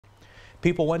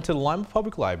People went to the Lima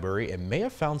Public Library and may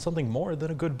have found something more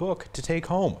than a good book to take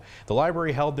home. The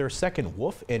library held their second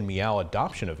Woof and Meow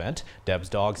adoption event. Deb's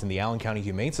Dogs and the Allen County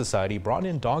Humane Society brought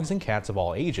in dogs and cats of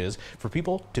all ages for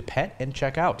people to pet and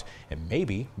check out and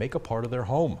maybe make a part of their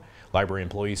home. Library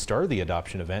employees started the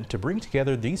adoption event to bring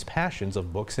together these passions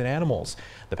of books and animals.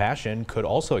 The passion could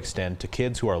also extend to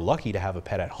kids who are lucky to have a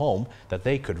pet at home that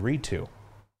they could read to.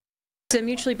 It's a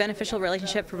mutually beneficial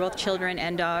relationship for both children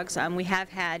and dogs. We have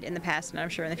had in the past, and I'm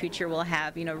sure in the future we'll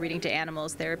have, reading to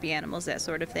animals, therapy animals, that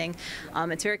sort of thing.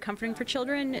 It's very comforting for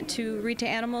children to read to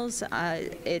animals.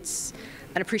 It's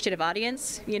an appreciative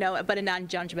audience, but a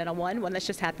non-judgmental one that's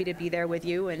just happy to be there with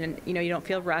you, and you don't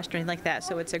feel rushed or anything like that.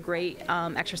 So it's a great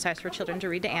exercise for children to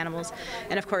read to animals,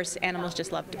 and of course, animals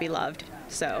just love to be loved.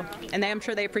 So, and I'm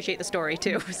sure they appreciate the story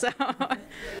too. So.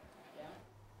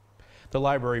 The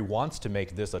library wants to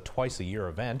make this a twice-a-year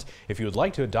event. If you would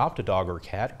like to adopt a dog or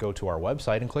cat, go to our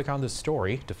website and click on this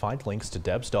story to find links to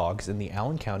Deb's Dogs and the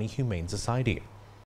Allen County Humane Society.